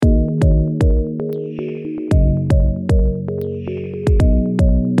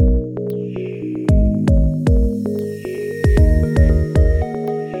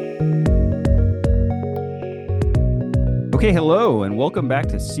Hey, hello, and welcome back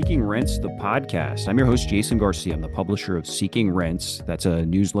to Seeking Rents, the podcast. I'm your host, Jason Garcia. I'm the publisher of Seeking Rents. That's a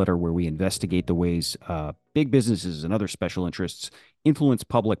newsletter where we investigate the ways big businesses and other special interests influence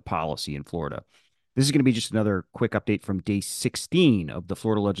public policy in Florida. This is going to be just another quick update from day 16 of the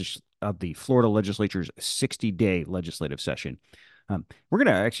Florida Legislature's 60-day legislative session. We're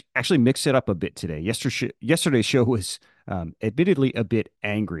going to actually mix it up a bit today. Yesterday's show was admittedly a bit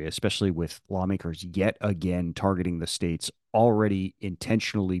angry, especially with lawmakers yet again targeting the state's already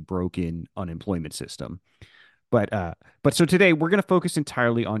intentionally broken unemployment system. But so today we're going to focus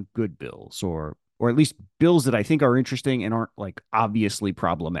entirely on good bills, or at least bills that I think are interesting and aren't like obviously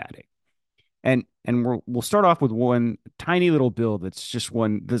problematic. And we'll start off with one tiny little bill that's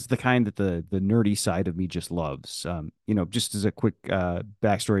the kind that the nerdy side of me just loves. Just as a quick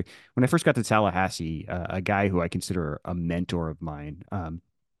backstory, when I first got to Tallahassee, a guy who I consider a mentor of mine, and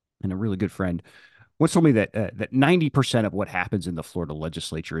a really good friend, once told me that 90% of what happens in the Florida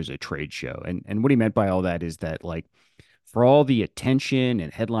legislature is a trade show. And what he meant by all that is that, like, for all the attention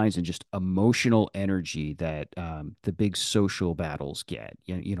and headlines and just emotional energy that the big social battles get,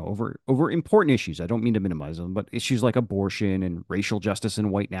 over important issues. I don't mean to minimize them, but issues like abortion and racial justice and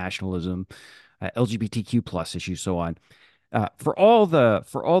white nationalism, LGBTQ plus issues, so on. For all the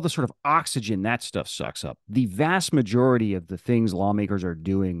sort of oxygen that stuff sucks up, the vast majority of the things lawmakers are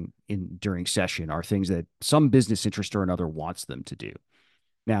doing during session are things that some business interest or another wants them to do.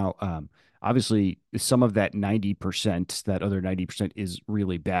 Now, obviously, some of that 90%, that other 90% is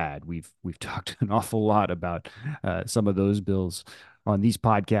really bad. We've talked an awful lot about some of those bills on these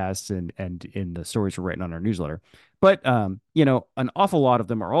podcasts and in the stories we're writing on our newsletter. But an awful lot of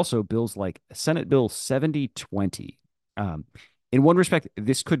them are also bills like Senate Bill 7020. Um, in one respect,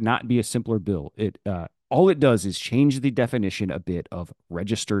 this could not be a simpler bill. It all it does is change the definition a bit of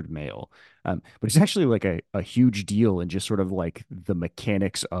registered mail. But it's actually like a huge deal in just sort of like the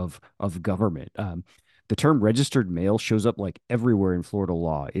mechanics of government. The term registered mail shows up like everywhere in Florida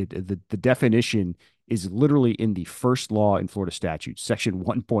law. The definition is literally in the first law in Florida statute, section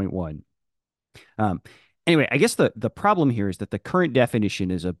 1.1. Um, anyway, I guess the problem here is that the current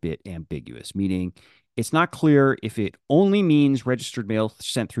definition is a bit ambiguous, meaning it's not clear if it only means registered mail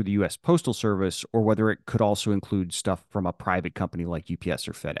sent through the U.S. Postal Service or whether it could also include stuff from a private company like UPS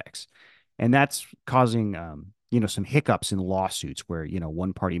or FedEx. And that's causing, some hiccups in lawsuits where,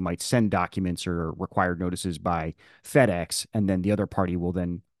 one party might send documents or required notices by FedEx, and then the other party will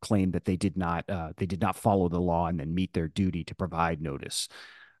then claim that they did not follow the law and then meet their duty to provide notice.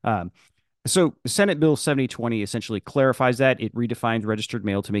 Um, so Senate Bill 7020 essentially clarifies that. It redefines registered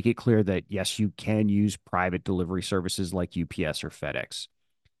mail to make it clear that, yes, you can use private delivery services like UPS or FedEx.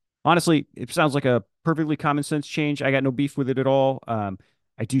 Honestly, it sounds like a perfectly common sense change. I got no beef with it at all.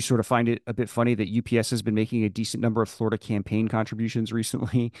 I do sort of find it a bit funny that UPS has been making a decent number of Florida campaign contributions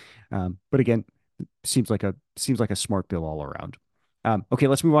recently. But again, seems like a smart bill all around. Okay,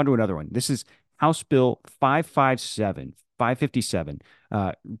 let's move on to another one. This is House Bill 557.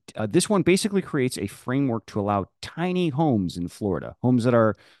 This one basically creates a framework to allow tiny homes in Florida, homes that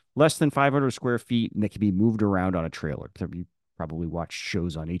are less than 500 square feet and that can be moved around on a trailer. You probably watch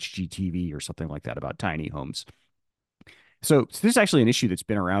shows on HGTV or something like that about tiny homes. So this is actually an issue that's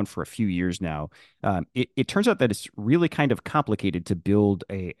been around for a few years now. It turns out that it's really kind of complicated to build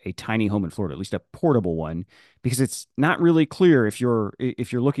a tiny home in Florida, at least a portable one, because it's not really clear if you're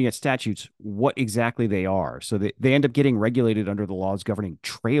looking at statutes what exactly they are. So they end up getting regulated under the laws governing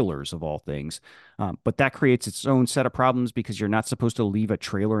trailers of all things. But that creates its own set of problems because you're not supposed to leave a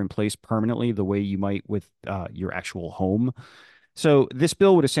trailer in place permanently the way you might with your actual home. So this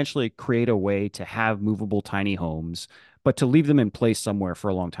bill would essentially create a way to have movable tiny homes, but to leave them in place somewhere for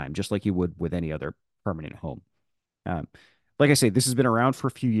a long time, just like you would with any other permanent home. Um, like I say, this has been around for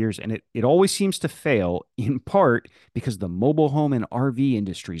a few years, and it always seems to fail in part because the mobile home and RV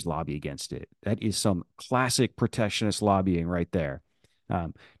industries lobby against it. That is some classic protectionist lobbying right there.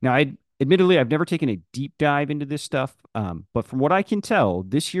 Now, admittedly, I've never taken a deep dive into this stuff, but from what I can tell,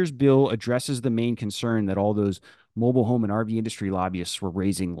 this year's bill addresses the main concern that all those mobile home and RV industry lobbyists were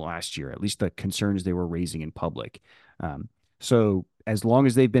raising last year, at least the concerns they were raising in public. Um, so as long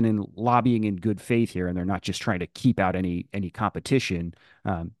as they've been in lobbying in good faith here, and they're not just trying to keep out any competition,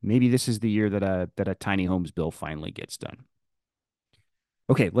 maybe this is the year that a tiny homes bill finally gets done.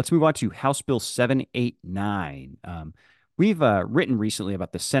 Okay, let's move on to House Bill 789. We've written recently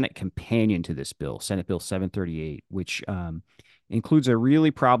about the Senate companion to this bill, Senate Bill 738, which includes a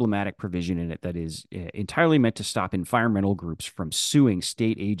really problematic provision in it that is entirely meant to stop environmental groups from suing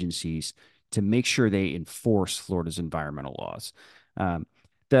state agencies to make sure they enforce Florida's environmental laws. Um,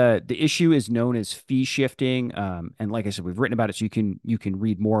 The issue is known as fee shifting, and like I said, we've written about it, so you can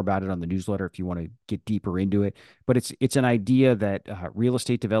read more about it on the newsletter if you want to get deeper into it. But it's an idea that real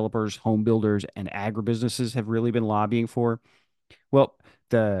estate developers, home builders, and agribusinesses have really been lobbying for. Well,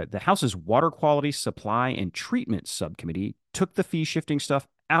 the House's Water Quality Supply and Treatment Subcommittee took the fee shifting stuff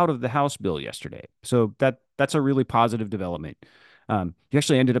out of the House bill yesterday, so that's a really positive development. You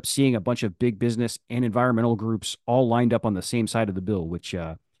actually ended up seeing a bunch of big business and environmental groups all lined up on the same side of the bill, which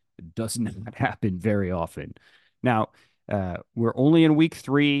does not happen very often. Now, we're only in week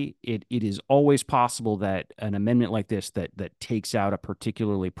 3. It is always possible that an amendment like this that takes out a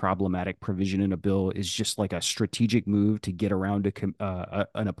particularly problematic provision in a bill is just like a strategic move to get around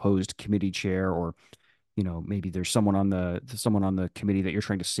an opposed committee chair, or maybe there's someone on the committee that you're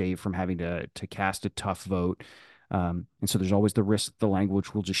trying to save from having to cast a tough vote. And so there's always the risk the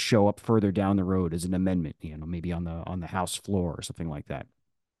language will just show up further down the road as an amendment, maybe on the House floor or something like that.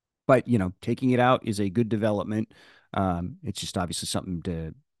 But taking it out is a good development. It's just obviously something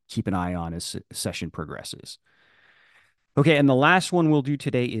to keep an eye on as session progresses. Okay, and the last one we'll do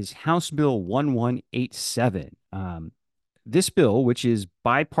today is House Bill 1187. This bill, which is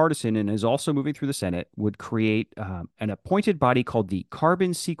bipartisan and is also moving through the Senate, would create an appointed body called the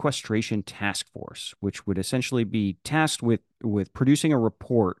Carbon Sequestration Task Force, which would essentially be tasked with producing a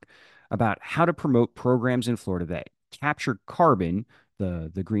report about how to promote programs in Florida that capture carbon,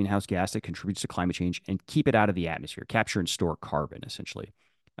 the greenhouse gas that contributes to climate change, and keep it out of the atmosphere, capture and store carbon, essentially.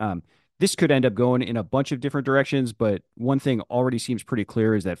 This could end up going in a bunch of different directions, but one thing already seems pretty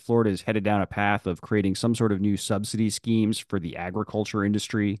clear is that Florida is headed down a path of creating some sort of new subsidy schemes for the agriculture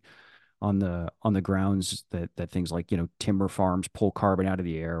industry on the grounds that things like, timber farms pull carbon out of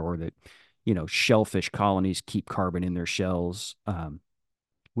the air, or that, shellfish colonies keep carbon in their shells,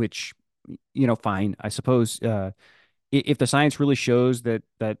 which, fine, I suppose. If the science really shows that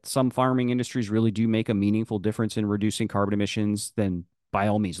some farming industries really do make a meaningful difference in reducing carbon emissions, then by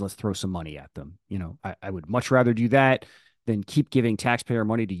all means, let's throw some money at them. I would much rather do that than keep giving taxpayer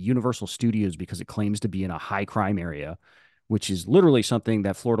money to Universal Studios because it claims to be in a high crime area, which is literally something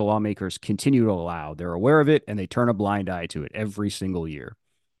that Florida lawmakers continue to allow. They're aware of it and they turn a blind eye to it every single year.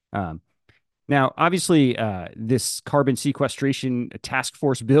 Now, obviously, this carbon sequestration task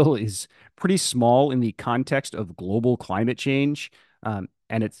force bill is pretty small in the context of global climate change, and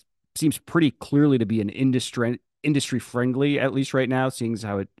it seems pretty clearly to be an industry friendly, at least right now, seeing as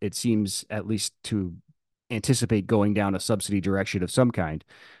how it seems at least to anticipate going down a subsidy direction of some kind.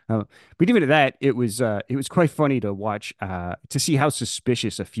 But even at that, it was quite funny to watch, to see how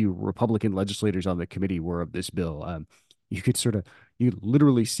suspicious a few Republican legislators on the committee were of this bill. You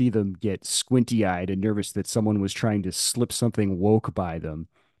literally see them get squinty eyed and nervous that someone was trying to slip something woke by them.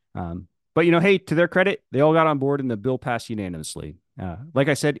 But hey, to their credit, they all got on board and the bill passed unanimously. Like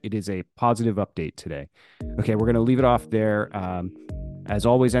I said, it is a positive update today. Okay, we're going to leave it off there. As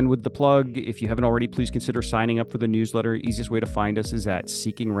always, end with the plug. If you haven't already, please consider signing up for the newsletter. Easiest way to find us is at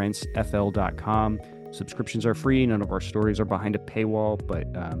seekingrentsfl.com. Subscriptions are free. None of our stories are behind a paywall, but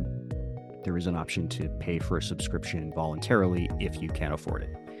there is an option to pay for a subscription voluntarily if you can't afford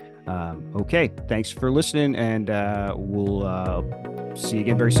it. Okay, thanks for listening, and we'll see you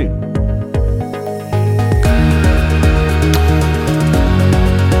again very soon.